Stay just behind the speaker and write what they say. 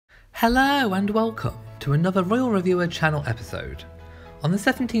Hello and welcome to another Royal Reviewer channel episode. On the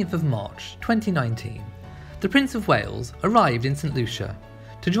 17th of March 2019, the Prince of Wales arrived in St Lucia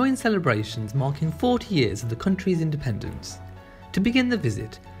to join celebrations marking 40 years of the country's independence. To begin the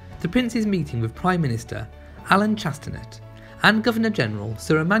visit, the Prince is meeting with Prime Minister Alan Chastanet and Governor-General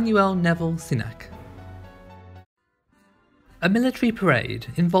Sir Emmanuel Neville Cenac. A military parade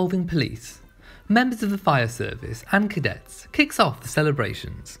involving police, members of the fire service and cadets kicks off the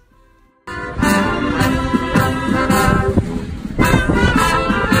celebrations.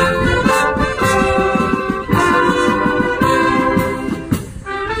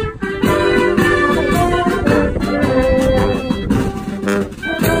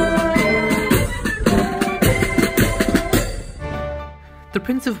 The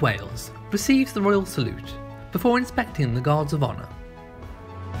Prince of Wales receives the royal salute before inspecting the Guards of Honour.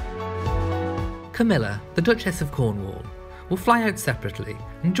 Camilla, the Duchess of Cornwall, will fly out separately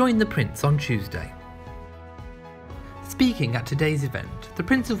and join the Prince on Tuesday. Speaking at today's event, the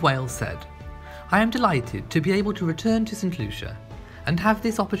Prince of Wales said, "I am delighted to be able to return to St Lucia and have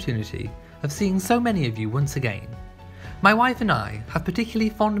this opportunity of seeing so many of you once again. My wife and I have particularly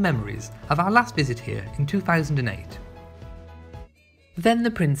fond memories of our last visit here in 2008. Then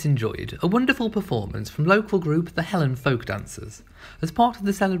the Prince enjoyed a wonderful performance from local group the Helen Folk Dancers as part of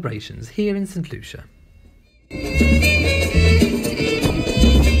the celebrations here in St Lucia.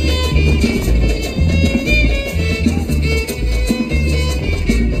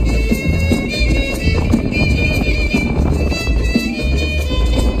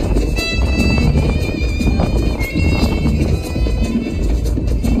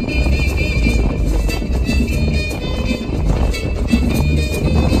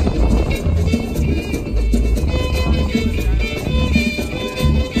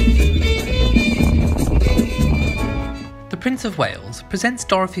 The Prince of Wales presents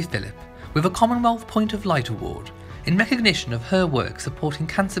Dorothy Phillip with a Commonwealth Point of Light Award in recognition of her work supporting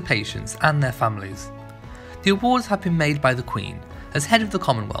cancer patients and their families. The awards have been made by the Queen as head of the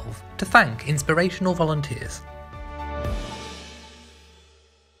Commonwealth to thank inspirational volunteers.